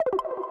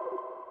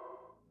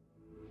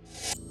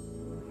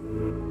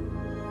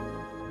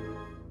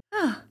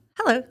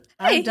Hello,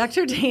 Hey. I'm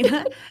Dr.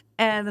 Dana,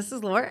 and this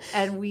is Laura,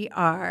 and we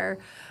are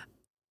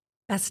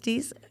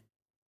besties.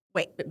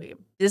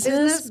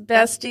 Business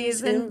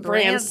Besties in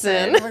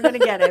Branson. We're going to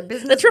get it.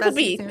 Business The triple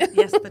Besties B.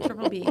 Yes, the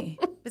triple B.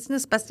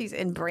 Business Besties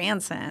in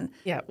Branson.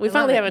 Yeah, we I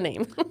finally love have it. a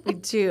name. We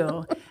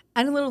do.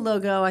 And a little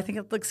logo. I think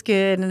it looks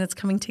good, and it's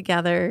coming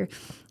together.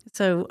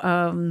 So,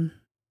 I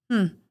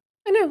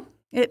know.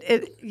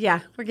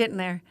 yeah, we're getting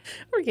there.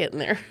 We're getting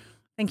there.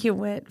 Thank you,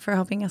 Whit, for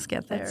helping us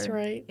get there. That's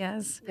right.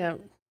 Yes. Yeah.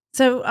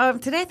 So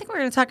today I think we're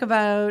going to talk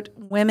about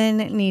women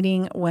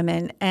needing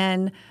women.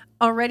 And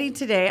already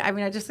today, I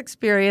mean, I just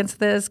experienced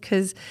this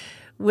because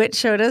Whit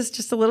showed us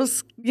just a little,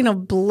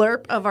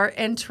 blurb of our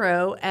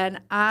intro.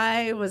 And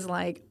I was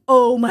like,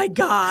 oh my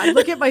God,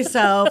 look at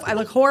myself. I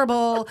look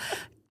horrible.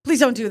 Please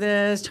don't do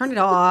this. Turn it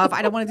off.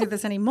 I don't want to do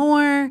this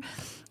anymore.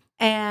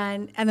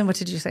 And then what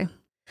did you say?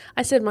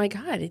 I said, my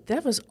God,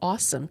 that was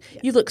awesome.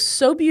 Yeah. You look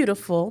so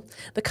beautiful.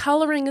 The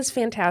coloring is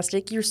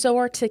fantastic. You're so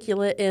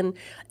articulate in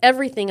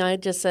everything. I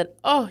just said,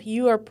 oh,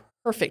 you are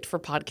perfect for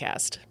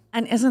podcast.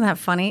 And isn't that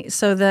funny?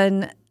 So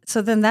then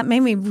that made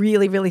me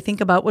really, really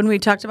think about when we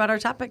talked about our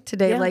topic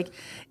today. Yeah. Like,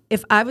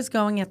 if I was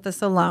going at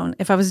this alone,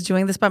 if I was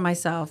doing this by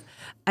myself,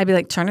 I'd be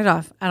like, turn it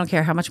off. I don't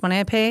care how much money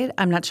I paid.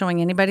 I'm not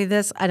showing anybody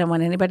this. I don't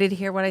want anybody to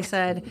hear what I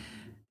said.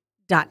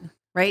 Done.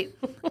 Right?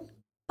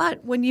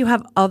 But when you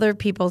have other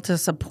people to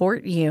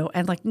support you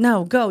and like,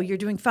 no, go, you're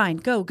doing fine.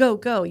 Go, go,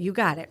 go. You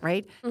got it,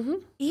 right? Mm-hmm.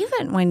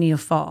 Even when you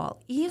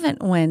fall, even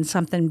when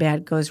something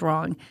bad goes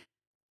wrong,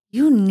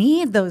 you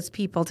need those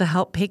people to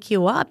help pick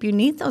you up. You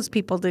need those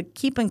people to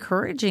keep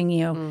encouraging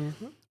you.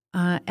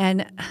 Mm-hmm.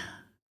 And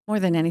more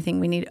than anything,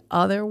 we need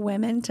other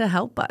women to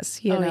help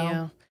us, you know?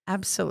 Yeah.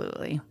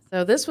 Absolutely.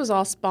 So this was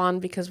all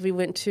spawned because we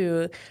went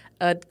to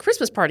a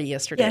Christmas party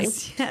yesterday.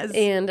 Yes.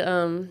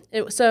 And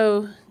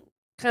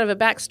kind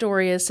of a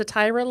backstory is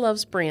Satira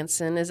Loves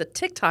Branson is a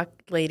TikTok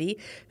lady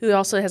who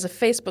also has a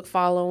Facebook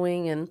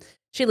following, and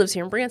she lives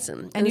here in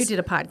Branson. And you did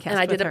a podcast and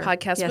I did her. a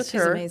podcast yes, with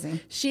she's her. Amazing.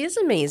 She is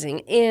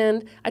amazing.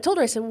 And I told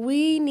her, I said,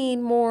 we need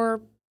more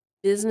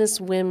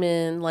business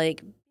women,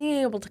 like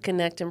being able to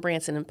connect in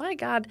Branson. And by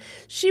God,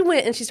 she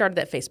went and she started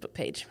that Facebook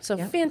page. So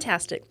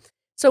fantastic.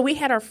 So we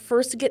had our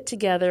first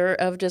get-together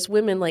of just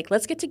women like,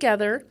 let's get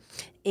together,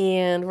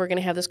 and we're going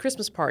to have this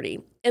Christmas party.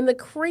 And the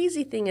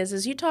crazy thing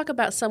is you talk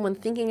about someone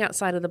thinking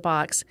outside of the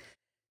box.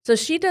 So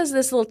she does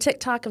this little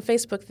TikTok and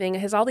Facebook thing,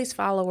 has all these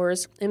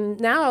followers, and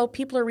now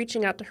people are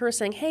reaching out to her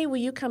saying, hey, will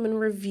you come and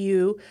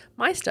review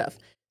my stuff?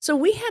 So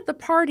we had the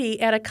party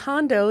at a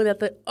condo that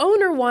the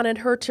owner wanted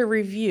her to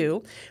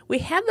review. We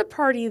had the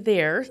party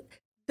there.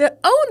 The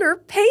owner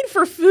paid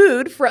for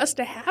food for us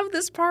to have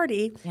this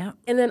party. Yeah.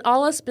 And then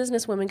all us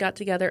businesswomen got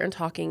together and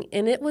talking.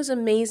 And it was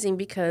amazing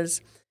because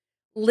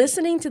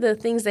listening to the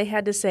things they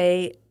had to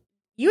say,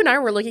 you and I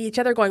were looking at each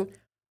other going,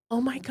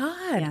 oh my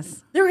God,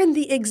 yes, they're in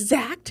the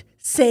exact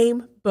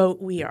same boat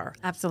we are.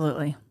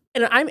 Absolutely.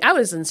 And I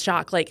was in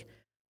shock, like,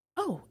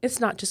 oh, it's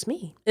not just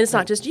me. And it's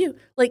not just you.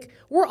 Like,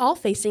 we're all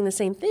facing the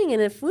same thing.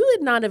 And if we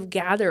would not have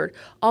gathered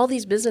all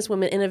these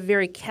businesswomen in a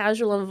very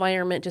casual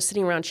environment, just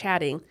sitting around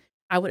chatting,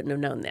 I wouldn't have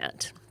known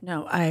that.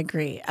 No, I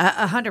agree.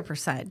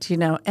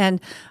 100%,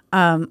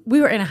 and we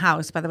were in a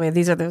house, by the way.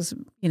 These are those,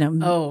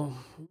 $1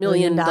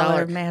 million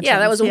mansions. Yeah,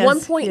 that was a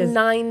yes,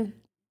 $1.9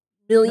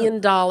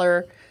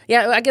 million.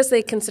 Yeah, I guess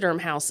they consider them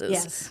houses.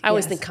 Yes, I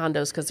always think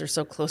condos because they're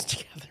so close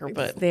together.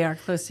 But they are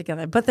close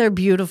together, but they're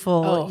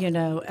beautiful,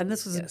 and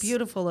this was a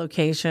beautiful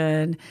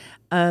location.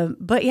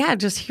 But yeah,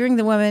 just hearing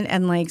the women,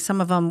 and like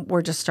some of them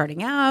were just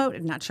starting out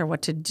and not sure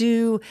what to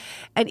do.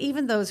 And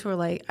even those who are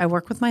like, I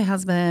work with my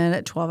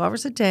husband 12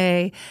 hours a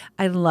day.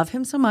 I love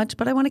him so much,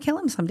 but I want to kill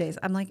him some days.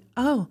 I'm like,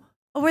 oh,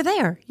 we're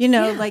there.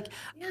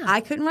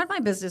 I couldn't run my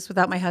business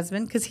without my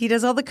husband because he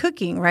does all the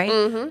cooking, right?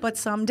 Mm-hmm. But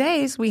some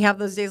days we have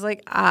those days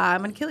like,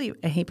 I'm going to kill you.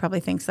 And he probably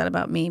thinks that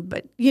about me,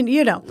 but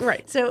you know.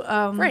 Right. So,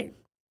 right.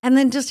 And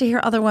then just to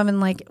hear other women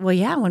like, well,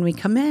 yeah, when we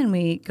come in,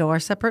 we go our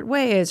separate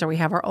ways, or we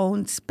have our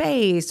own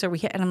space, and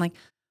I'm like,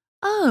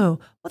 oh,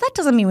 well, that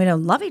doesn't mean we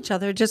don't love each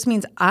other. It just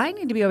means I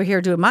need to be over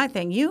here doing my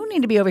thing. You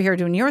need to be over here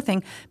doing your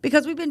thing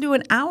because we've been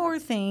doing our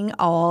thing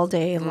all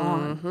day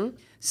long. Mm-hmm.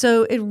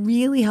 So it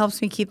really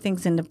helps me keep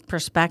things into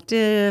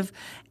perspective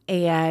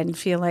and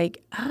feel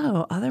like,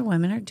 oh, other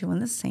women are doing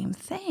the same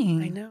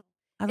thing. I know.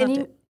 I loved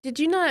it. Did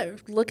you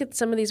not look at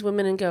some of these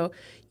women and go,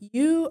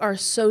 you are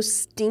so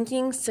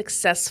stinking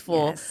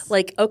successful. Yes.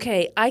 Like,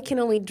 okay, I can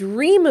only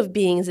dream of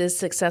being as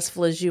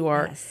successful as you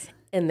are. Yes.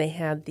 And they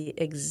had the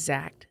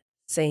exact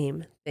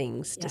same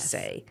things to Yes.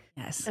 say.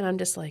 Yes. And I'm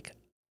just like,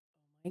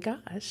 oh my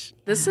gosh,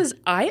 this is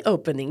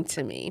eye-opening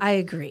to me. I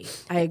agree.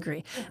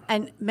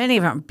 And many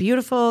of them are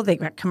beautiful. They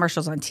got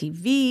commercials on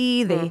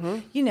TV. They,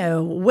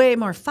 way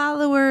more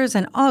followers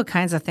and all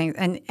kinds of things.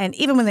 And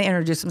even when they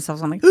introduce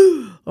themselves, I'm like,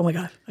 oh my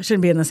God, I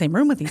shouldn't be in the same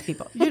room with these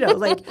people.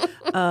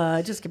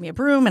 Just give me a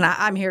broom and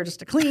I'm here just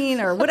to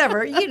clean or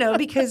whatever,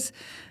 because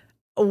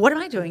what am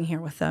I doing here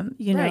with them,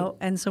 Right.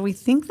 And so we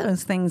think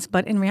those things,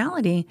 but in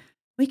reality,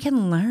 we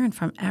can learn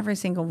from every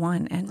single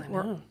one. And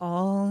we're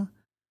all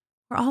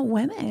we're all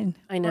women.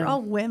 I know. We're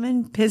all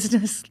women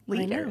business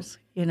leaders,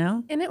 you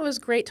know? And it was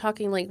great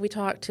talking. Like, we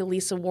talked to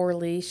Lisa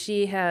Worley.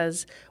 She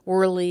has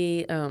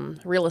Worley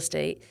Real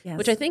Estate,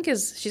 which I think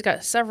she's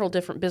got several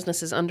different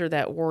businesses under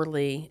that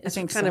Worley. It's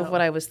kind of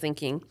what I was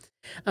thinking.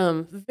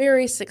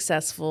 Very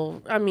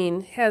successful. I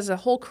mean, has a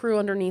whole crew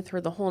underneath her,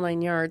 the whole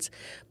 9 yards.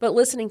 But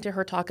listening to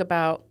her talk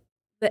about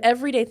the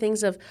everyday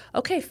things of,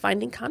 okay,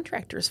 finding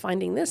contractors,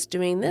 finding this,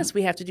 doing this.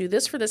 We have to do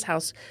this for this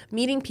house,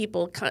 meeting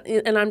people.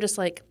 And I'm just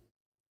like,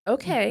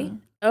 okay.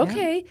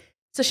 Yeah.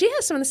 So she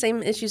has some of the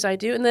same issues I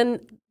do. And then,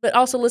 but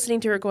also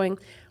listening to her going,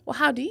 well,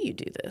 how do you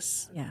do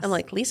this? Yes. I'm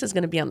like, Lisa's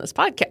going to be on this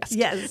podcast.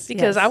 Yes.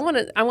 Because I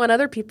want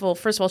other people.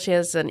 First of all, she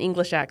has an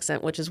English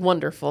accent, which is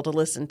wonderful to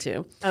listen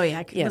to. Oh, yeah.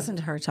 I could listen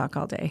to her talk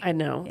all day. I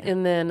know. Yeah.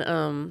 And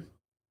then,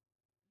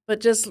 but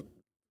just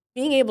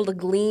being able to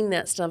glean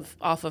that stuff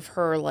off of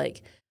her,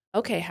 like,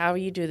 okay, how do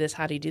you do this?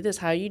 How do you do this?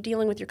 How are you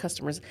dealing with your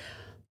customers?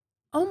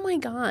 Oh my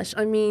gosh.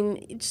 I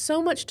mean, it's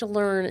so much to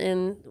learn.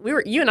 And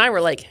you and I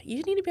were like,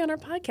 you need to be on our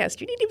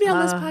podcast. You need to be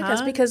on this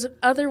podcast because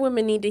other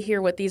women need to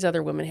hear what these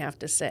other women have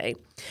to say.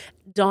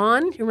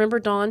 Dawn, you remember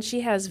Dawn?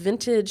 She has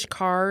vintage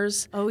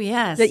cars. Oh,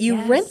 yes. That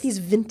you rent these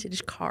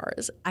vintage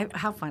cars.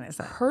 How fun is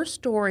that? Her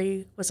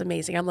story was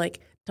amazing. I'm like,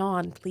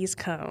 Dawn, please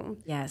come.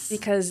 Yes.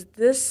 Because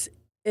this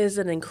is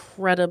an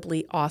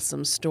incredibly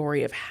awesome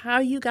story of how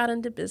you got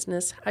into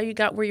business, how you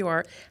got where you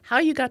are, how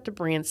you got to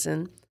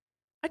Branson.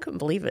 I couldn't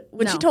believe it.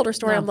 When she told her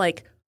story, I'm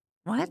like,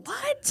 what?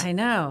 I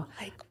know.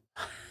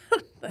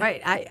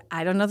 Right.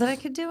 I don't know that I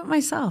could do it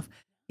myself.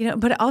 You know,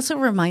 but it also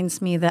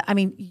reminds me that, I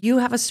mean, you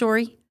have a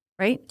story,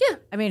 right? Yeah.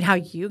 I mean, how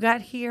you got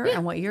here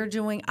and what you're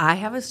doing. I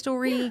have a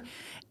story. Yeah.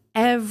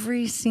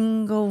 Every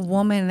single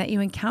woman that you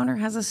encounter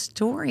has a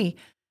story.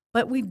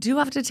 But we do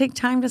have to take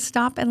time to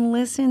stop and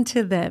listen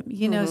to them,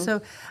 you know.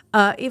 So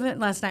even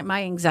last night,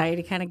 my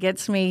anxiety kind of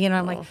gets me, you know.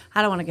 I'm like,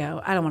 I don't want to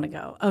go. I don't want to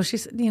go. Oh,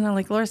 she's, you know,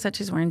 like Laura said,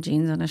 she's wearing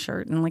jeans and a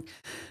shirt. And I'm like,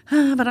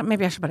 but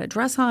maybe I should put a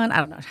dress on. I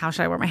don't know. How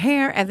should I wear my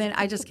hair? And then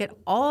I just get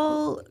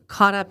all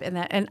caught up in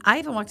that. And I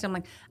even walked in, I'm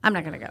like, I'm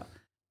not going to go.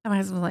 And my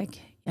husband's like,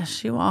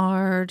 yes, you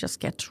are. Just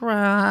get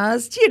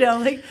dressed. You know,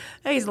 like,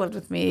 he's lived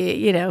with me.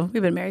 You know,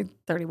 we've been married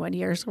 31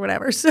 years or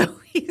whatever. So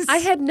I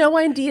had no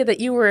idea that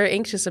you were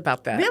anxious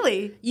about that.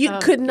 Really? You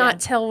could not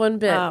tell one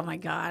bit. Oh, my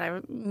God. I'm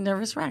a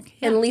nervous wreck.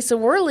 Yeah. And Lisa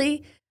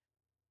Worley,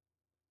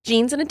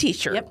 jeans and a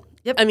T-shirt.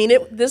 Yep. I mean,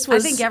 this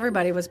was. I think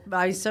everybody was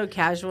so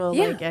casual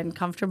like, and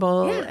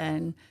comfortable. Yeah.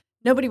 And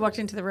nobody walked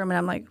into the room and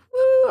I'm like,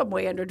 woo, I'm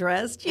way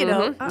underdressed. You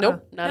know?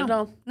 Nope, not at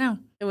all. No.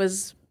 It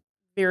was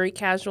very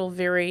casual,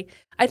 very,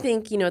 I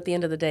think, you know, at the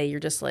end of the day, you're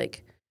just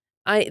like,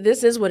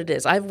 this is what it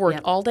is. I've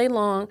worked all day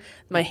long,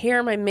 my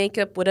hair, my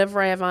makeup,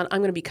 whatever I have on, I'm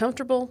going to be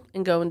comfortable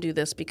and go and do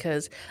this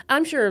because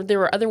I'm sure there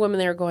were other women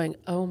there going,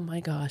 oh my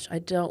gosh, I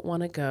don't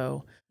want to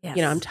go. Yes.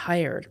 You know, I'm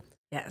tired.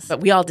 Yes.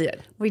 But we all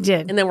did. We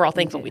did. And then we're all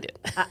thankful we did.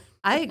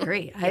 I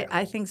agree.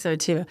 I think so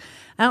too.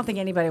 I don't think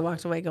anybody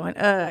walked away going,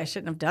 I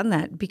shouldn't have done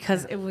that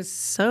because it was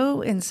so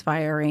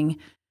inspiring.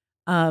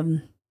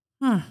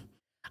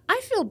 I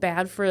feel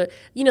bad for,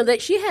 you know,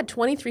 that she had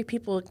 23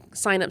 people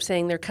sign up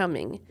saying they're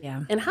coming.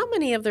 Yeah. And how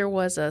many of there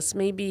was us?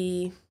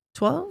 Maybe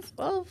 12,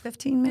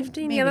 15, maybe.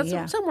 15. Yeah,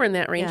 that's somewhere in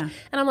that range. Yeah.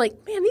 And I'm like,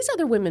 man, these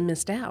other women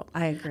missed out.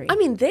 I agree. I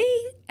mean, they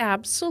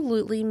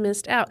absolutely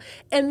missed out.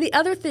 And the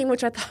other thing,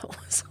 which I thought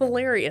was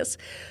hilarious,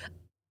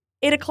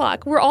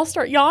 8:00, we're all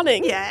start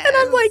yawning. Yes. And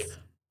I'm like,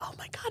 oh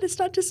my God, it's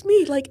not just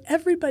me. Like,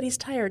 everybody's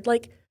tired.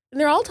 Like, and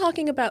they're all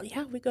talking about,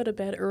 we go to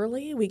bed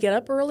early, we get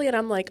up early. And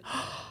I'm like,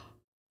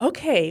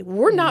 okay,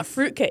 we're not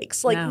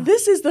fruitcakes. Like,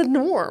 this is the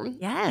norm.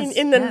 Yes.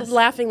 And then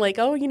laughing like,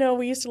 oh, you know,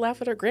 we used to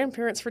laugh at our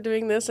grandparents for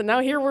doing this, and now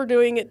here we're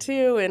doing it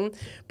too. And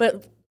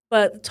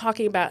but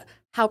talking about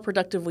how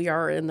productive we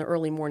are in the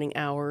early morning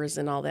hours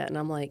and all that. And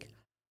I'm like,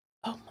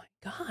 oh my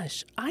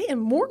gosh, I am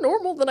more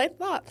normal than I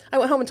thought. I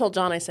went home and told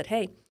John, I said,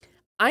 hey,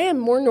 I am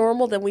more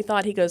normal than we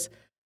thought. He goes,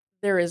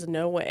 there is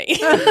no way.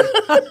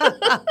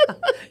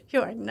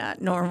 You are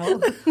not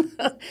normal.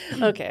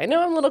 Okay, I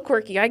know I'm a little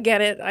quirky. I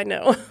get it. I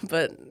know.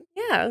 But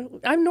yeah,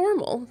 I'm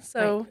normal,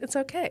 so it's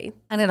okay.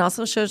 And it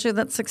also shows you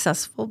that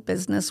successful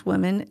business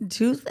women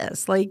do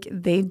this. Like,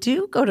 they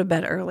do go to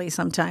bed early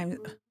sometimes,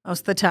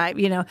 most of the time,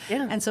 you know.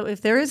 Yeah. And so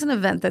if there is an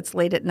event that's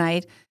late at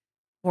night,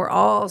 we're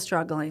all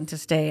struggling to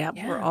stay up.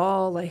 Yeah. We're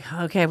all like,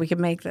 okay, we can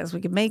make this,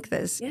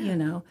 you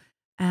know.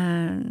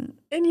 And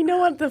you know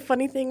what the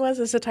funny thing was?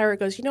 Is Satira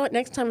goes, you know what,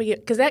 next time we get,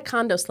 because that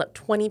condo slept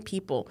 20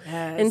 people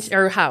in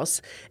our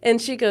house.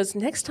 And she goes,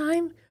 next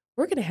time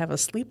we're going to have a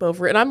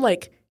sleepover. And I'm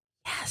like,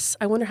 yes,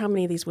 I wonder how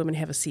many of these women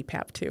have a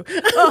CPAP too.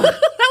 Oh.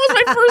 That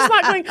was my first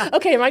thought going,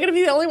 okay, am I going to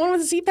be the only one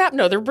with a CPAP?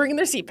 No, they're bringing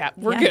their CPAP.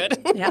 We're good.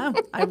 Yeah,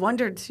 I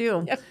wondered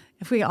too. Yeah.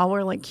 If we all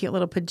wore like cute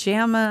little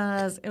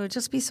pajamas, it would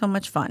just be so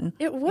much fun.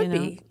 It would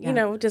be. Yeah. You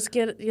know, just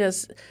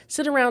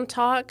sit around,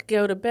 talk,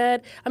 go to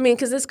bed. I mean,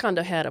 because this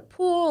condo had a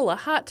pool, a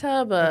hot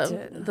tub,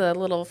 the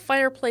little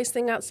fireplace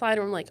thing outside.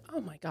 And I'm like, oh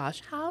my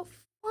gosh, how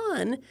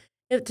fun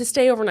to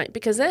stay overnight.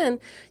 Because then,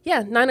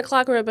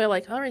 9:00, we'd be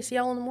like, all right, see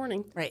y'all in the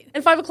morning. Right.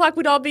 And 5:00,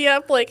 we'd all be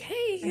up like,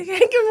 hey, good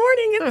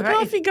morning, get the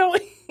coffee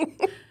going.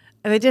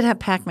 And they did have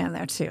Pac-Man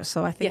there too,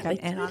 so I think Yeah, I'm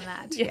in on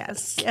that.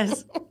 Yes.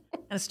 Yes. And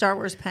a Star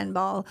Wars pen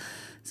ball.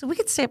 So we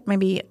could stay up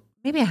maybe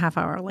a half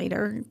hour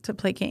later to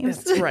play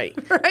games. That's right.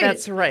 Right.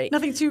 That's right.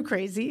 Nothing too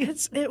crazy.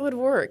 It would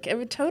work. It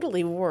would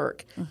totally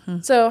work.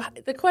 So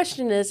the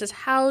question is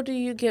how do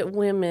you get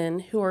women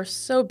who are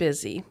so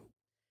busy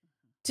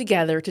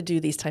together to do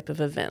these type of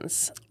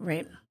events?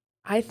 Right.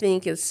 I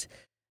think it's,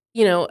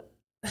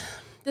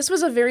 this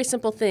was a very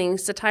simple thing.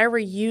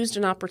 Satira used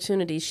an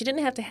opportunity. She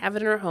didn't have to have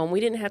it in her home. We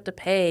didn't have to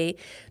pay.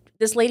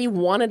 This lady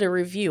wanted a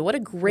review. What a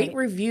great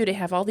review to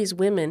have all these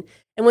women.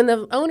 And when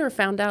the owner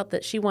found out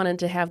that she wanted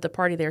to have the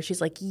party there, she's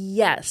like,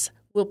 yes,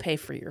 we'll pay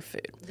for your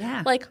food.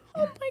 Yeah. Like,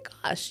 oh my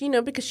gosh,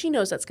 because she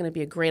knows that's going to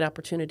be a great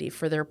opportunity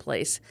for their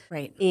place.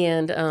 Right.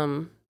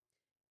 And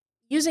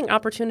using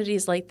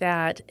opportunities like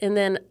that. And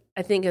then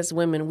I think as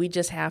women, we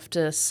just have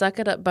to suck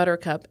it up,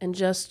 buttercup, and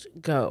just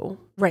go.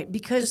 Right.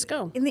 Because just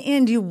go. In the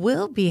end, you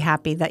will be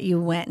happy that you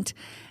went.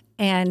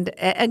 And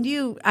I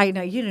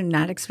know you do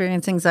not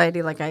experience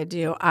anxiety like I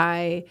do.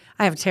 I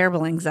have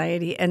terrible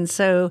anxiety. And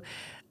so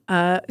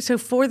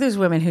for those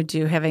women who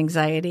do have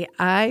anxiety,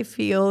 I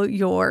feel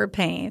your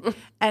pain.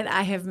 And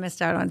I have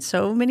missed out on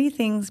so many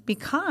things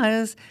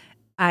because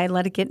I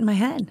let it get in my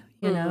head,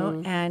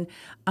 and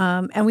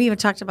we even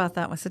talked about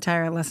that with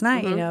Satira last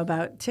night,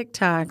 about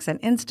TikToks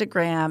and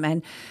Instagram.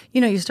 And,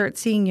 you start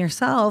seeing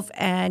yourself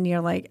and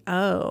you're like,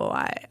 oh,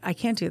 I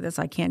can't do this.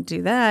 I can't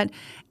do that.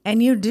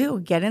 And you do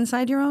get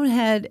inside your own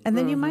head and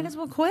then you might as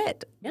well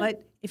quit. Yeah.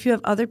 But if you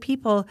have other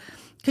people,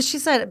 because she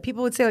said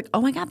people would say like,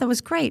 oh my God, that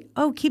was great.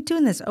 Oh, keep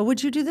doing this. Oh,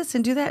 would you do this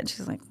and do that? And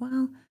she's like,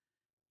 well,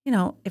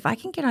 if I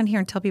can get on here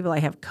and tell people I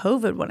have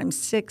COVID when I'm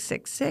sick,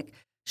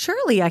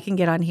 surely I can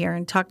get on here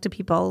and talk to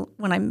people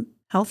when I'm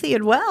healthy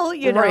and well,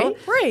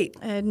 Right.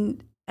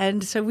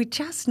 And so we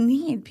just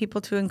need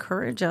people to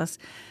encourage us.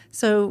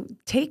 So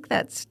take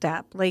that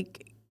step.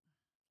 Like,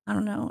 I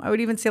don't know. I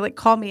would even say, like,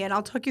 call me and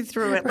I'll talk you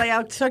through it. Like,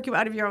 I'll talk you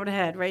out of your own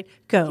head, right?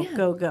 Go.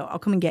 I'll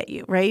come and get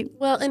you, right?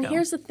 Well, and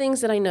here's the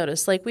things that I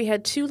noticed. Like, we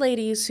had two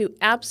ladies who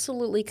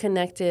absolutely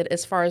connected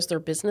as far as their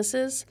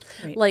businesses.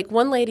 Right. Like,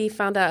 one lady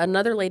found out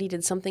another lady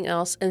did something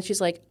else, and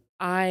she's like,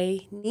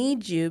 I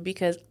need you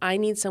because I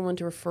need someone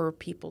to refer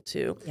people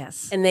to.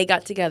 Yes. And they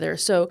got together.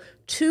 So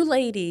two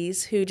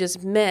ladies who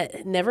just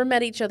never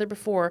met each other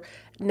before,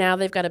 now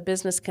they've got a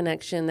business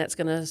connection that's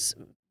going to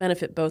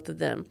benefit both of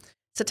them.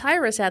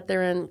 Satira sat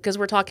there and because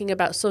we're talking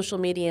about social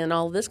media and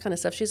all this kind of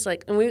stuff, she's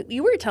like, and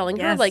you were telling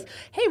her like,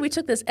 hey, we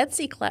took this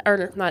Etsy class,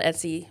 or not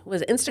Etsy,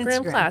 was it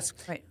Instagram class?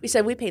 Right. We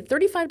said we paid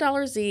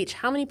 $35 each.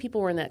 How many people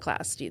were in that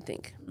class? Do you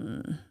think?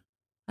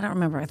 I don't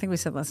remember. I think we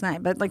said last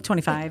night, but like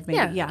 25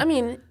 maybe. Yeah. I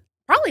mean,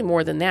 probably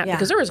more than that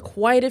because there was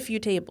quite a few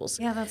tables.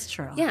 Yeah, that's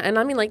true. Yeah, and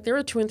I mean, like there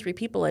were 2 and 3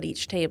 people at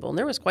each table, and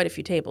there was quite a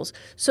few tables.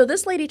 So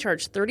this lady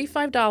charged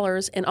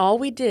 $35, and all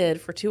we did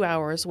for 2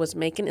 hours was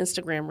make an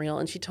Instagram reel,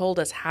 and she told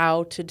us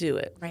how to do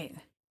it. Right.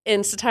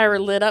 And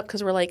Satira lit up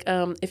because we're like,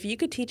 if you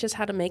could teach us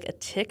how to make a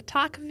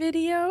TikTok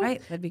video.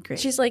 Right, that'd be great.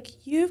 She's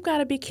like, you've got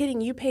to be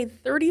kidding. You paid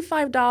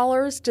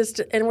 $35 just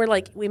to, and we're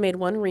like, we made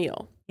one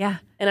reel. Yeah.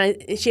 And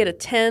she had a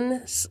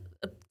 10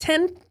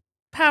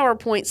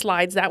 PowerPoint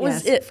slides. That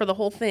was it for the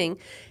whole thing.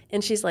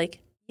 And she's like,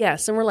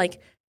 yes. And we're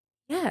like,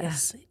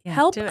 yes,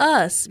 help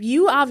us.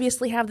 You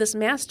obviously have this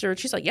mastered.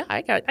 She's like, yeah,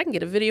 I can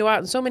get a video out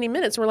in so many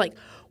minutes. And we're like,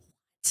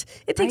 what?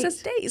 It takes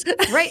us days.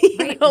 Right.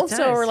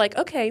 So we're like,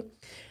 okay,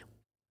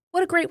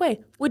 what a great way.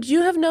 Would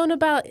you have known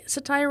about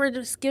Satira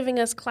just giving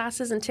us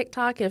classes in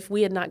TikTok if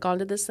we had not gone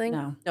to this thing?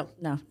 No,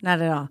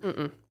 not at all.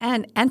 Mm-mm.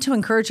 And to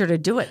encourage her to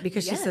do it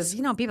because she says,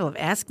 people have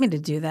asked me to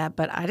do that,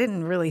 but I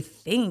didn't really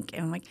think.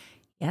 And I'm like,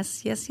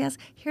 yes.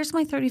 Here's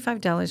my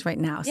 $35 right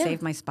now. Yeah.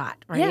 Save my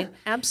spot, right? Yeah,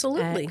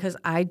 absolutely. Because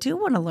I do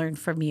want to learn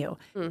from you.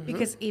 Mm-hmm.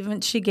 Because even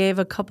she gave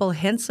a couple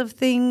hints of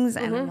things,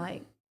 and I'm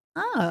like,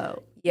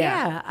 oh,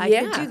 I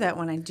can do that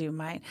when I do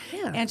mine.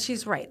 Yeah. And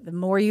she's right. The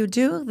more you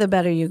do, the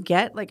better you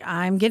get. Like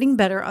I'm getting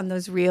better on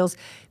those reels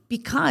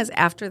because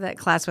after that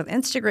class with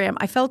Instagram,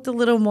 I felt a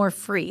little more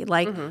free.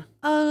 Like,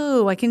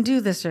 oh, I can do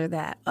this or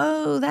that.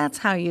 Oh, that's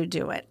how you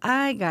do it.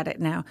 I got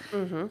it now.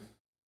 Mm-hmm.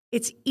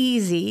 It's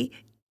easy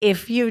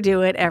if you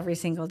do it every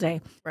single day.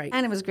 Right.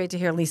 And it was great to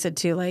hear Lisa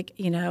too, like,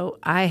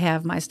 I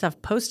have my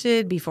stuff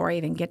posted before I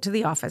even get to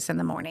the office in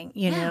the morning,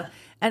 you know,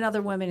 and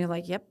other women are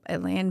like, yep, I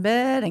lay in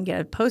bed and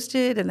get it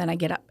posted and then I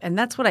get up. And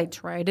that's what I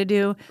try to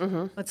do.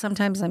 Mm-hmm. But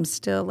sometimes I'm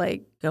still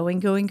like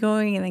going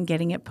and then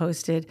getting it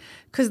posted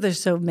because there's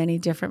so many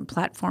different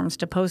platforms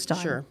to post on.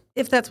 Sure.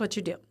 If that's what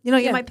you do. You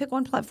might pick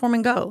one platform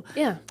and go.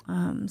 Yeah.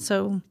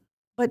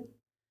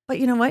 But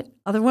you know what?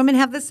 Other women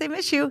have the same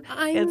issue.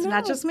 It's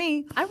not just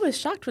me. I was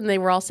shocked when they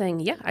were all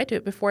saying, yeah, I do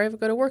it before I ever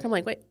go to work. I'm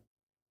like, wait,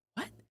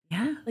 what?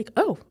 Yeah. Like,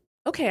 oh,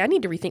 okay, I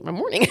need to rethink my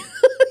morning.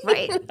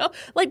 Right.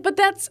 But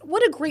that's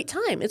what a great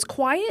time. It's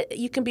quiet.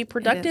 You can be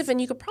productive and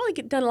you could probably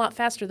get done a lot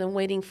faster than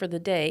waiting for the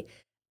day.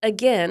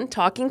 Again,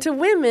 talking to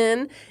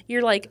women,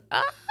 you're like,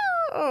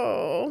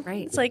 oh.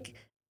 Right. It's like,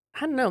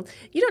 I don't know.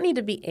 You don't need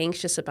to be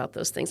anxious about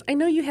those things. I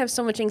know you have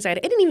so much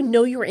anxiety. I didn't even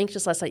know you were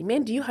anxious last night.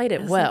 Man, do you hide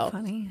it well?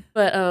 Funny.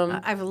 But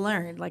I've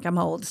learned, like I'm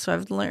old, so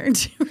I've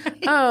learned.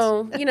 Right?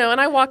 Oh,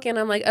 and I walk in,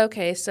 I'm like,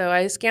 okay, so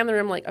I scan the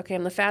room, like, okay,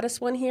 I'm the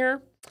fattest one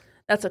here.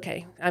 That's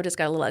okay. I've just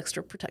got a little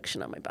extra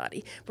protection on my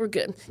body. We're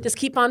good. Just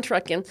keep on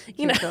trucking.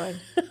 Keep going.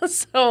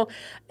 So,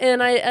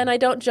 and I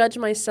don't judge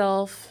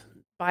myself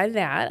by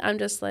that. I'm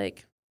just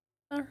like,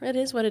 oh, it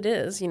is what it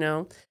is,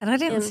 And I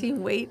didn't see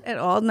weight at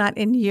all, not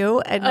in you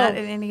and not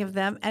in any of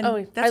them.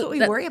 And that's what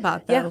we worry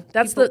about, though.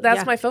 Yeah,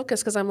 that's my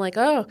focus, because I'm like,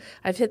 oh,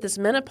 I've hit this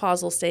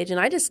menopausal stage, and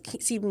I just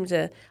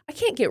I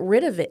can't get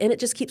rid of it, and it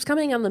just keeps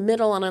coming on the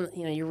middle, and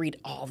you read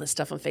all this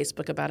stuff on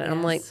Facebook about it, and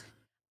I'm like,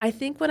 I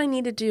think what I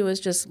need to do is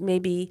just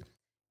maybe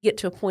get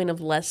to a point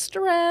of less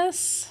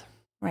stress.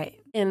 Right.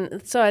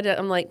 And so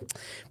I'm like,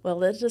 well,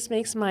 that just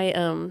makes my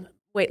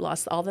weight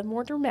loss all the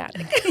more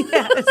dramatic.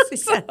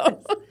 Yes.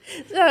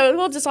 So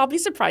we'll just all be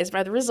surprised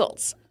by the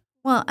results.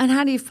 Well, and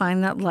how do you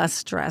find that less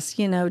stress?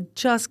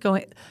 Just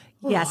going.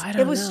 Yes,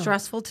 it was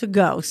stressful to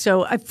go.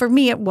 So for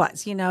me, it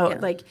was.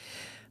 Like,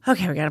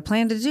 okay, we got a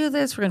plan to do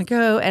this. We're going to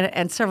go.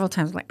 And several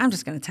times, I'm like, I'm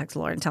just going to text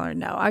Laura and tell her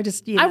no. I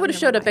would have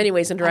showed up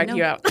anyways and dragged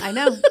you out. I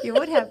know you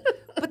would have.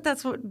 But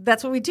that's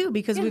what we do,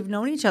 because we've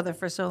known each other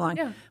for so long.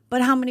 Yeah.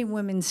 But how many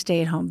women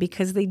stay at home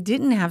because they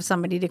didn't have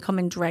somebody to come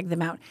and drag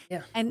them out?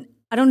 Yeah. And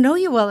I don't know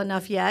you well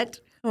enough yet,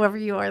 whoever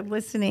you are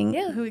listening,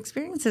 who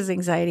experiences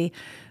anxiety.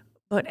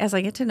 But as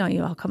I get to know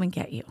you, I'll come and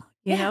get you.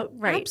 You know,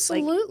 right?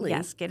 Absolutely. Like,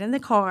 yes, get in the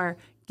car.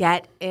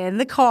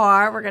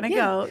 We're gonna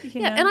go.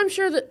 And I'm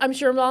sure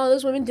a lot of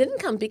those women didn't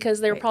come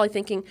because they were probably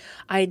thinking,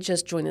 I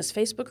just joined this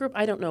Facebook group.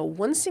 I don't know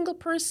one single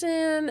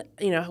person.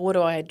 What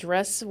do I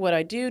address? What do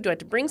I do? Do I have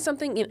to bring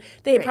something?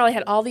 They probably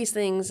had all these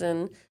things,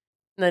 and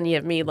then you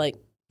have me like,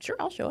 sure,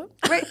 I'll show up.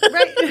 Right.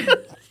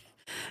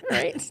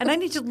 Right. And I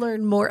need to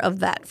learn more of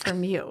that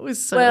from you.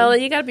 So. Well,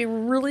 you got to be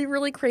really,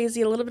 really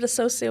crazy, a little bit of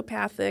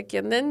sociopathic,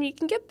 and then you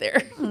can get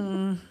there.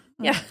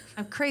 Yeah.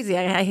 I'm crazy.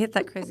 I hit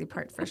that crazy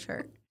part for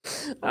sure.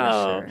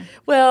 Sure.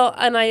 Well,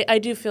 and I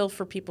do feel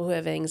for people who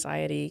have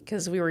anxiety,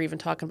 because we were even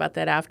talking about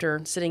that after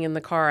sitting in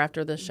the car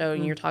after the show,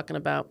 and you're talking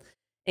about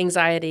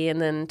anxiety,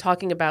 and then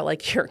talking about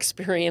like your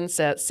experience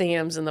at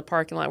Sam's in the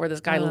parking lot where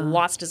this guy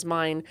lost his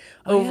mind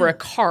over a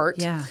cart.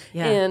 Yeah.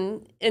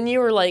 And you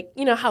were like,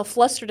 how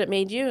flustered it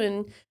made you.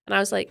 And I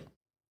was like,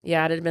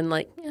 yeah, I'd have been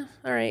like, yeah,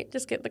 all right,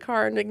 just get in the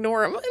car and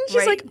ignore him. And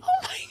she's like,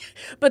 oh my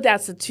God. But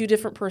that's the two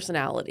different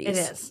personalities. It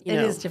is. It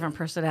is different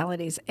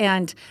personalities.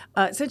 And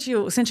since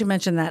you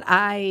mentioned that,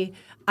 I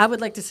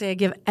would like to say I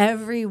give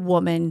every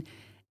woman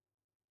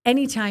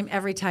anytime,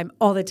 every time,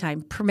 all the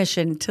time,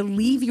 permission to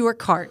leave your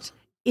cart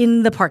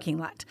in the parking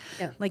lot.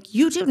 Yeah. Like,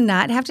 you do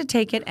not have to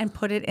take it and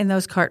put it in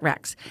those cart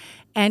racks.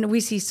 And we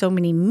see so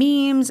many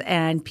memes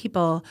and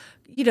people,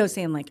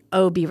 saying like,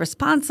 oh, be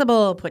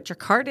responsible, put your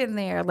cart in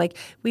there. Like,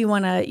 we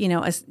want to,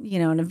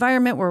 an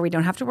environment where we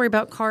don't have to worry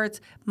about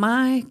carts.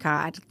 My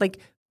God, like,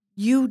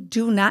 you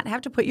do not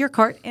have to put your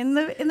cart in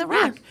the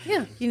rack.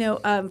 Yeah.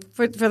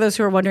 For those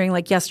who are wondering,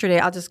 like yesterday,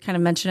 I'll just kind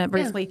of mention it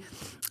briefly.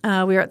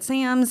 Yeah. We were at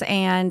Sam's,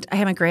 and I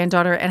have my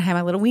granddaughter, and I have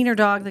my little wiener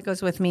dog that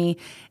goes with me,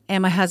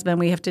 and my husband.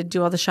 We have to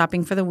do all the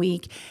shopping for the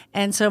week.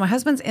 And so my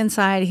husband's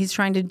inside. He's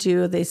trying to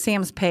do the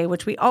Sam's Pay,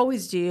 which we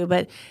always do,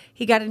 but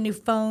he got a new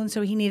phone,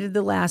 so he needed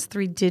the last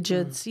 3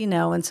 digits,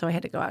 and so I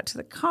had to go out to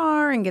the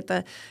car and get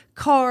the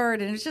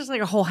card, and it's just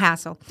like a whole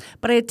hassle.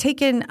 But I had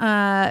taken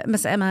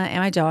Miss Emma and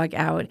my dog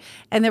out,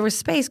 and there was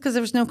space because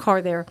there was no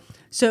car there.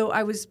 So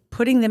I was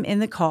putting them in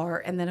the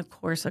car, and then, of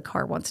course, a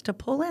car wants to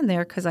pull in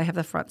there because I have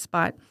the front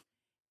spot.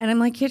 And I'm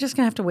like, you're just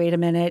going to have to wait a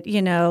minute,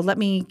 let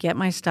me get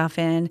my stuff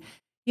in,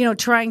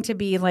 trying to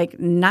be like,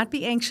 not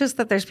be anxious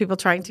that there's people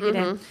trying to get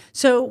in.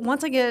 So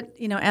once I get,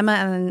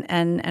 Emma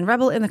and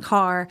Rebel in the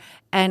car,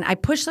 and I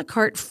push the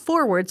cart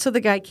forward so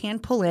the guy can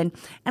pull in.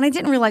 And I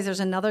didn't realize there's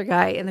another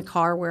guy in the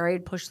car where I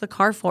had pushed the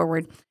car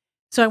forward.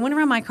 So I went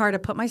around my car to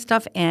put my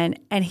stuff in,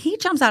 and he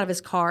jumps out of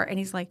his car and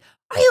he's like,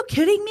 are you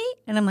kidding me?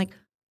 And I'm like,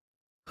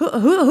 who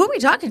are we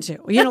talking to?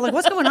 Like,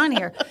 what's going on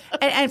here?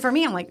 And for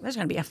me, I'm like, there's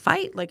going to be a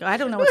fight. Like, I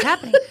don't know what's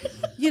happening,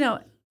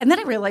 And then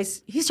I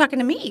realized he's talking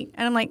to me.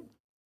 And I'm like,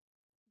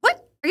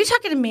 what? Are you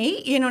talking to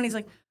me? And he's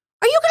like,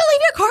 are you going to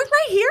leave your cart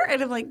right here?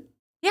 And I'm like,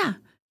 yeah,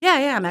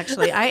 I am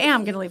actually. I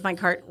am going to leave my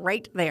cart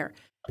right there.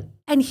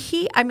 And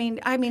he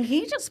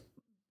just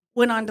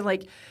went on to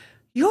like,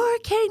 you're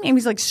kidding me. And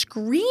he's like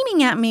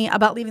screaming at me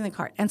about leaving the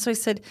cart. And so I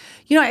said,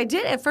 I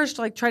did at first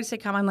like try to stay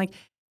calm. I'm like,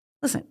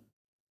 listen,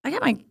 I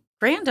got my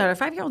granddaughter,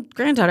 5-year-old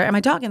granddaughter, and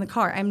my dog in the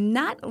car. I'm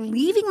not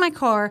leaving my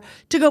car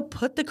to go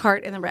put the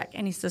cart in the rack.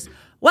 And he says,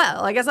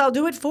 well, I guess I'll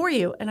do it for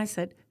you. And I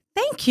said,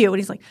 thank you. And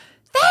he's like,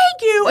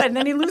 thank you. And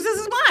then he loses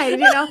his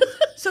mind,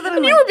 So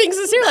then you were being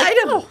sincere. Like,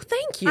 I know. Oh,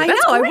 thank you. I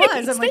That's know, great.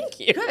 I was. I'm thank like,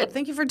 you. Good.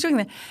 Thank you for doing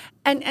that.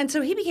 And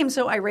so he became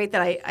so irate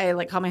that I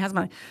like called my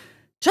husband.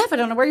 Jeff, I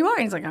don't know where you are.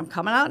 And he's like, I'm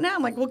coming out now.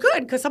 I'm like, well,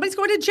 good, because somebody's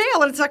going to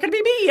jail and it's not going to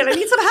be me and I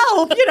need some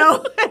help, you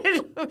know.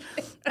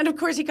 And of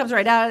course he comes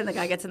right out and the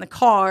guy gets in the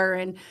car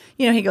and,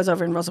 you know, he goes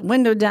over and rolls the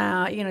window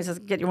down. You know, he says,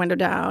 get your window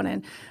down.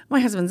 And my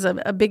husband's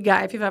a big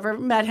guy if you've ever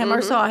met him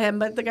or saw him.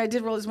 But the guy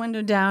did roll his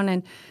window down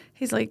and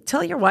he's like,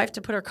 tell your wife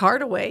to put her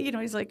card away. You know,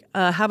 he's like,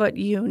 how about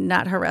you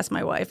not harass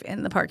my wife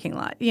in the parking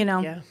lot, you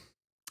know? Yeah.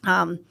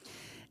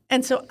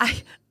 And so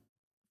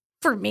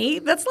for me,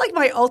 that's like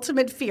my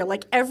ultimate fear.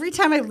 Like every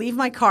time I leave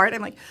my car,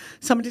 I'm like,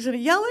 somebody's going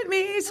to yell at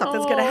me.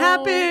 Something's going to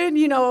happen.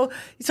 You know,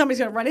 somebody's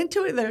going to run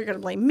into it. They're going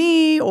to blame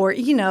me or,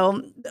 you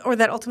know, or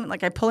that ultimate,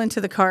 like I pull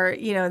into the car,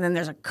 you know, and then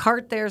there's a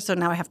cart there. So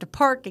now I have to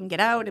park and get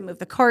out and move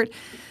the cart.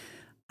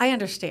 I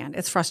understand.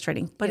 It's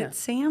frustrating. But at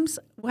Sam's,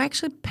 we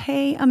actually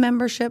pay a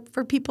membership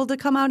for people to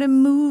come out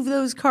and move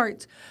those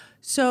carts.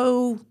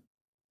 So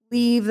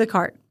leave the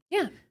cart.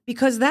 Yeah.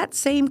 Because that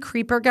same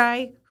creeper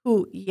guy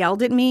who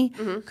yelled at me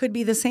could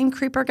be the same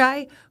creeper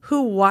guy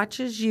who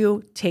watches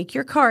you take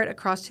your cart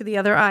across to the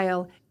other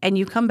aisle and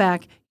you come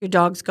back, your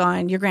dog's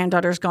gone, your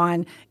granddaughter's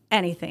gone,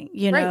 anything,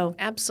 you know.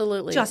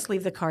 Absolutely. Just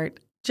leave the cart.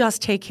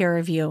 Just take care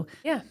of you.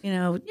 Yeah. You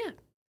know. Yeah.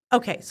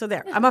 Okay, so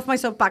there. I'm off my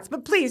soapbox,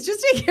 but please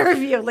just take care of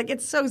you. Like,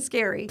 it's so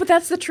scary. But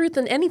that's the truth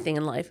in anything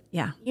in life.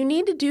 Yeah. You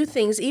need to do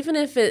things, even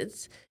if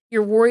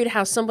you're worried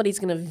how somebody's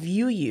going to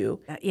view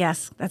you.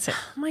 Yes, that's it.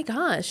 Oh my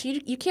gosh,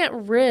 you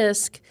can't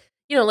risk,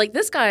 you know, like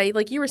this guy,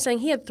 like you were saying,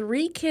 he had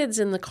 3 kids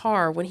in the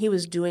car when he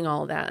was doing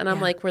all of that. And I'm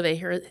like, were they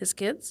his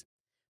kids?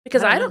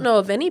 Because I don't know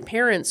of any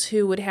parents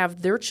who would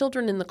have their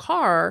children in the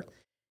car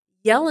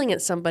yelling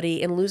at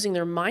somebody and losing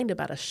their mind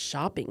about a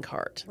shopping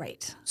cart.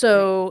 Right.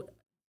 So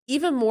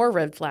even more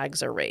red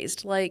flags are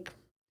raised. Like,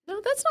 no,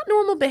 that's not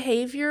normal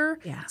behavior.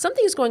 Yeah.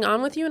 Something's going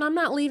on with you, and I'm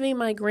not leaving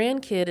my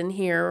grandkid in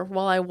here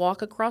while I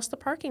walk across the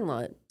parking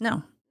lot.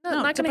 No,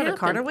 not going to put happen. a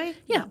cart away?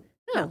 Yeah.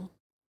 No.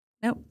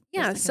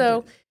 Yeah,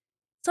 so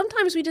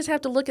sometimes we just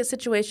have to look at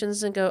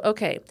situations and go,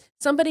 okay,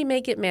 somebody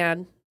may get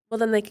mad. Well,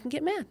 then they can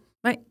get mad.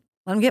 Right.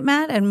 Let them get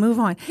mad and move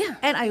on. Yeah.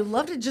 And I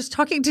loved it just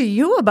talking to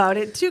you about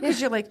it, too, because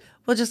you're like,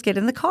 well, just get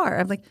in the car.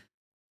 I'm like,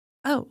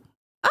 oh,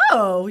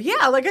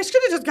 yeah. Like, I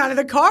should have just got in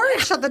the car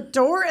and shut the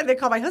door and then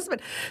call my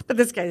husband. But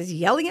this guy's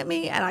yelling at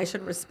me and I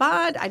should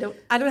respond. I don't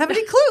have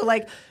any clue.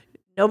 Like,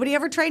 nobody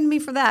ever trained me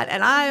for that.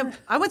 And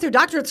I went through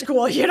doctorate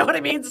school, you know what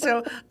I mean?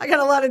 So I got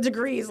a lot of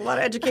degrees, a lot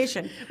of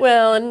education.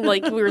 Well, and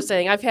like we were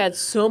saying, I've had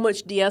so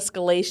much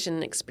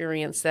de-escalation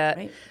experience that,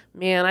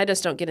 man, I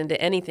just don't get into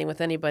anything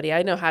with anybody.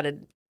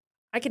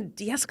 I can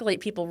de-escalate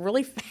people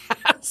really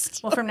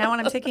fast. Well, from now on,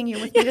 I'm taking you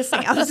with me to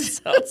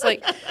Sam's. So it's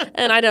like,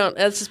 and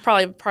that's just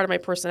probably part of my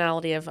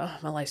personality of,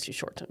 my life's too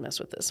short to mess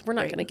with this. We're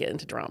not going to get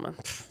into drama.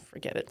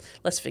 Forget it.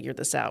 Let's figure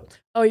this out.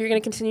 Oh, you're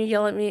going to continue to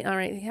yell at me? All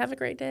right, have a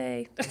great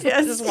day.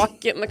 Yes. Just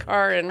get in the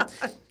car and,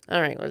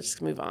 all right, let's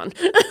just move on.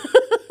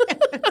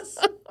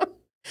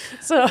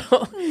 So,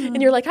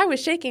 and you're like, I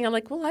was shaking. I'm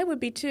like, well, I would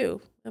be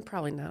too. No,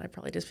 probably not. I'd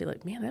probably just be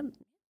like, man,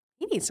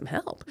 he needs some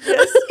help.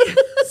 Yes.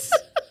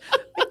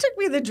 It took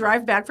me the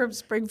drive back from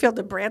Springfield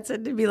to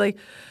Branson to be like,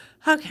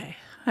 okay,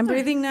 I'm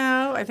breathing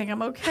now. I think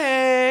I'm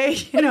okay.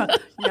 You know,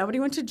 nobody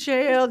went to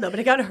jail.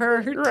 Nobody got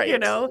hurt, you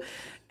know.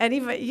 And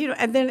even, you know,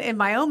 and then in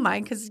my own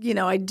mind, because, you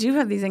know, I do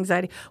have these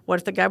anxiety. What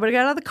if the guy would have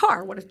got out of the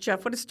car? What if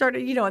Jeff would have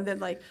started, you know, and then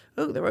like,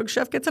 oh, the rogue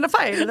chef gets in a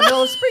fight in the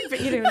middle of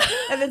Springfield, you know.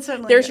 And then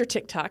suddenly. There's your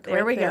TikTok.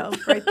 There we go,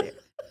 right there.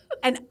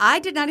 And I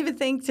did not even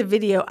think to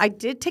video. I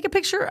did take a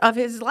picture of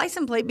his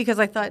license plate because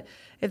I thought,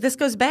 if this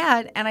goes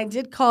bad, and I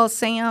did call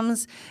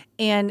Sam's,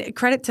 and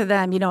credit to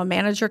them, you know, a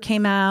manager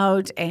came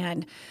out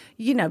and,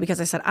 you know,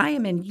 because I said, I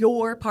am in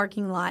your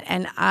parking lot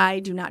and I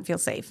do not feel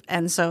safe.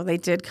 And so they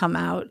did come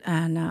out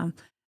and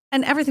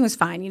everything was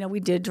fine. You know, we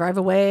did drive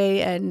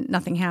away and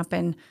nothing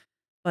happened.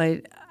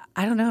 But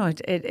I don't know.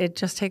 It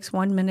just takes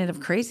 1 minute of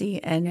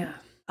crazy and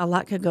a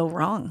lot could go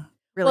wrong.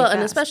 Really fast.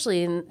 And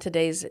especially in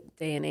today's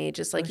day and age,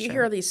 it's like you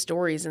hear these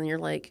stories and you're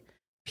like,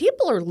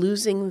 people are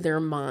losing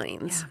their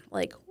minds. Yeah.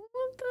 Like,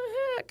 what the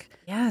heck?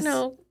 Yes.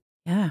 No.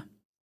 Yeah.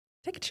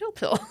 Take a chill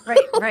pill. Right.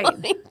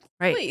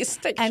 Right. Please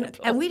take a chill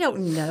pill. And we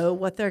don't know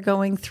what they're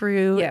going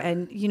through. Yeah.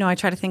 And, you know, I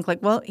try to think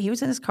like, well, he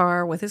was in his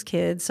car with his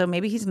kids, so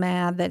maybe he's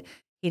mad that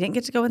he didn't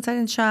get to go inside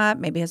and shop.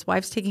 Maybe his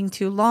wife's taking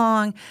too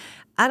long.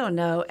 I don't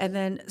know. And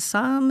then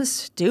some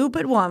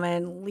stupid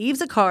woman leaves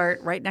a cart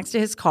right next to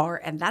his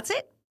car, and that's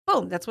it.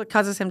 Boom, that's what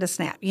causes him to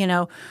snap, you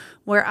know,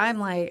 where I'm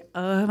like,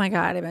 oh, my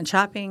God, I've been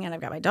shopping and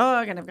I've got my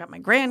dog and I've got my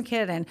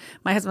grandkid and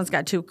my husband's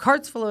got 2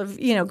 carts full of,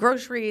 you know,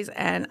 groceries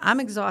and I'm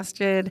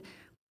exhausted.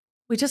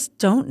 We just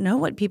don't know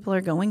what people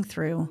are going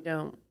through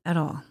at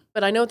all.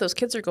 But I know what those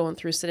kids are going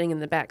through sitting in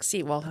the back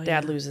seat while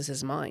dad loses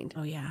his mind.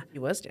 Oh, yeah. He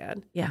was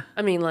dad. Yeah.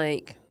 I mean,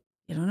 like.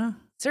 You don't know.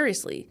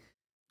 Seriously.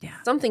 Yeah.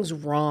 Something's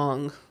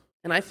wrong.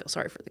 And I feel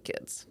sorry for the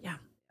kids. Yeah.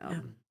 So.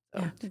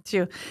 Yeah,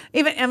 too.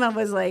 Even Emma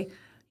was like,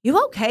 you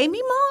okay,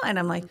 Mima? And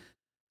I'm like,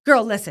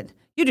 girl, listen,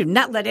 you do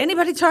not let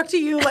anybody talk to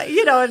you. Like,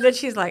 you know, and then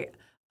she's like,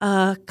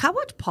 can I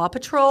watch Paw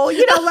Patrol?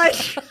 You know, like,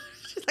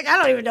 she's like, I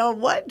don't even know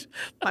what.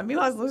 My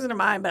Mima's losing her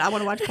mind, but I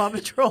want to watch Paw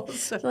Patrol.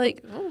 So.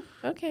 Like, oh,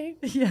 okay.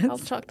 Yes. I'll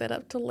chalk that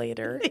up to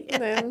later. Yes.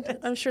 And then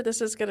I'm sure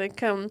this is going to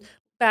come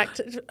back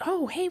to,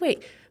 oh, hey,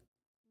 wait.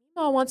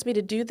 Mima wants me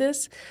to do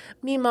this.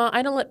 Mima,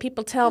 I don't let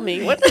people tell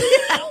me what to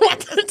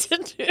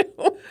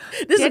do.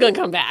 This is going to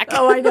come back.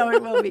 Oh, I know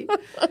it will be.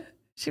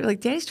 She was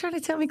like, Daddy's trying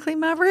to tell me to clean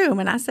my room.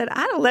 And I said,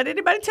 I don't let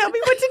anybody tell me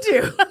what to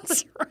do.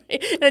 That's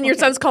right. And your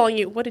son's calling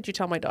you, what did you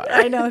tell my daughter?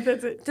 I know,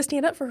 that's it. To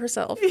stand up for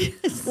herself.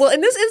 Yes. Well,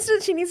 in this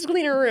instance, she needs to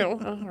clean her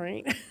room. All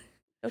right.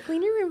 Go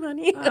clean your room,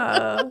 honey.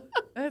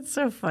 That's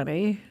so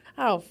funny.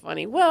 How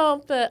funny.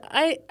 Well, but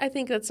I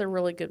think that's a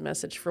really good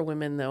message for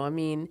women, though. I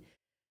mean,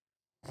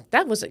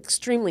 that was an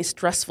extremely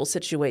stressful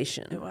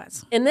situation. It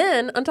was. And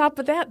then on top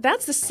of that,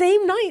 that's the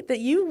same night that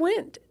you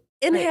went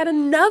and had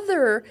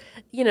another,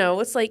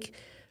 it's like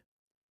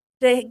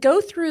they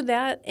go through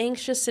that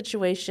anxious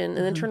situation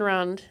and then turn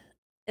around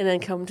and then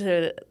come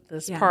to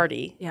this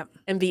party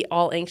and be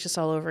all anxious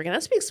all over again.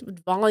 That speaks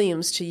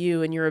volumes to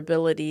you and your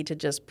ability to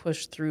just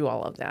push through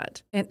all of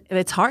that. And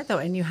it's hard, though,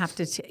 and you have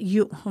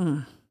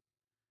to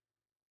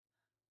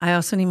I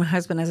also need my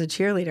husband as a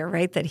cheerleader,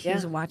 right? That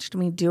he's watched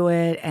me do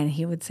it, and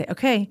he would say,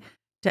 okay.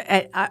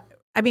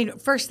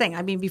 First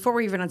thing, before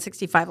we're even on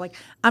 65, like,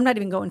 I'm not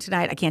even going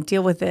tonight. I can't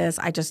deal with this.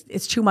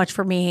 It's too much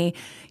for me,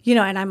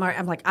 and I'm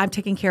like, I'm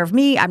taking care of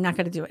me. I'm not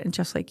going to do it. And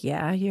just like,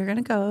 yeah, you're going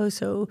to go.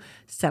 So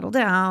settle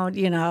down,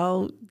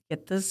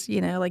 get this,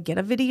 get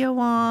a video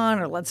on,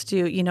 or let's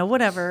do,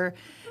 whatever.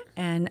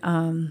 And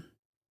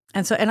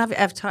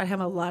I've taught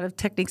him a lot of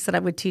techniques that I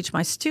would teach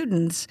my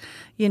students,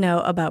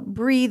 about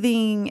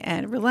breathing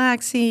and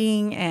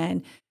relaxing.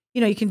 And,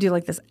 you can do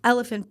like this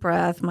elephant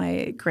breath.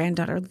 My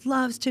granddaughter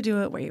loves to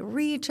do it, where you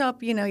reach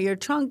up, your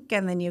trunk,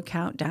 and then you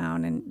count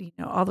down and,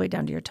 all the way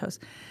down to your toes.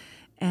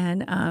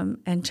 And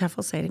Jeff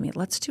will say to me,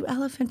 let's do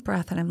elephant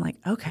breath. And I'm like,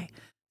 okay.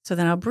 So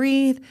then I'll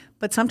breathe.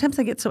 But sometimes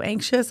I get so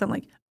anxious. I'm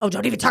like, oh,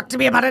 don't even talk to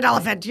me about an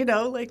elephant,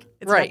 like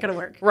it's not going to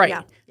work. Right.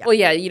 Yeah. Well,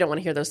 yeah, you don't want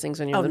to hear those things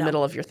when you're in the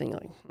middle of your thing.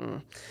 Like,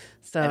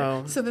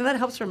 So then that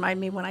helps remind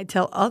me when I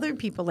tell other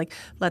people, like,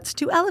 let's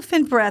do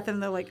elephant breath.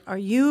 And they're like, are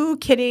you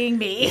kidding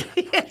me?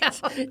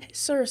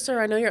 Sir,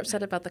 I know you're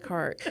upset about the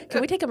cart.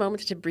 Can we take a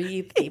moment to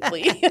breathe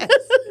deeply?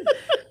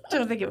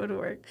 Don't think it would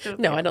work.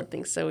 I don't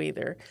think so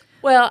either.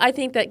 Well, I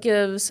think that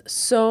gives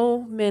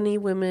so many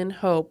women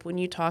hope when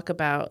you talk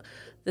about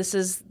this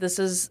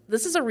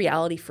is a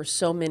reality for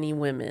so many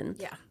women.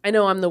 Yeah. I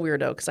know I'm the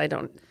weirdo because I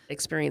don't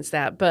experience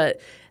that,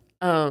 but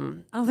I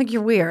don't think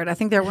you're weird. I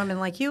think there are women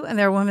like you and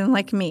there are women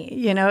like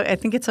me. I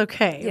think it's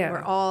okay. Yeah.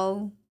 We're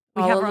all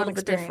we have a our little own bit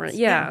experience. different.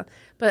 Yeah.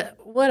 But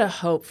what a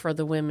hope for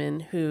the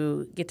women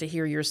who get to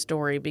hear your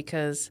story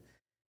because,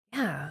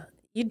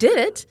 you did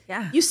it.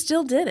 Yeah. You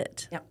still did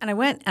it. Yeah. And I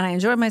went and I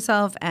enjoyed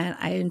myself and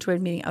I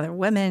enjoyed meeting other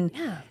women.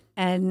 Yeah.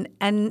 And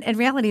in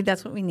reality,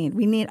 that's what we need.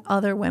 We need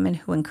other women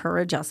who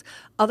encourage us,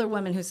 other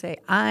women who say,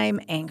 I'm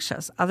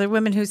anxious, other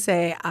women who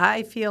say,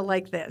 I feel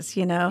like this,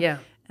 Yeah.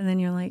 And then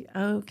you're like,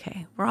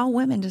 okay, we're all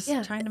women just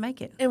trying to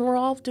make it. And we're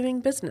all doing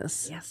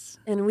business. Yes.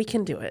 And we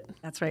can do it.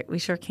 That's right. We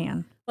sure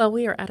can. Well,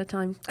 we are out of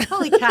time.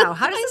 Holy cow.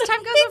 How does this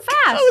time go so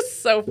fast? It goes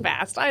so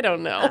fast. I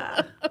don't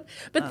know.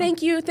 But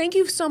thank you. Thank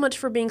you so much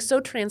for being so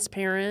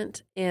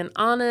transparent and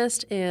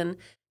honest and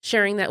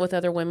sharing that with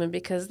other women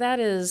because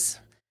that is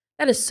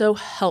so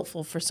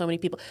helpful for so many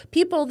people.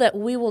 People that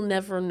we will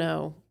never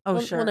know. Oh,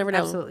 sure. We'll never know.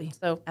 Absolutely.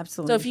 So,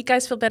 absolutely. So if you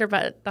guys feel better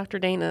about Dr.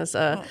 Dana's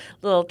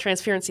little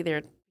transparency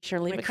there, sure,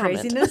 leave a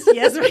comment. Craziness?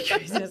 Yes, my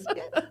craziness.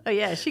 Oh,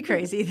 yeah, she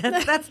crazy.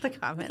 That's the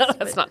comment. No,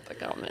 that's not the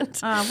comment.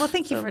 Well,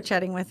 thank you for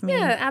chatting with me.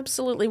 Yeah,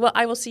 absolutely. Well,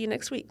 I will see you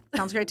next week.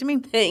 Sounds great to me.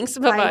 Thanks.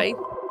 Bye-bye.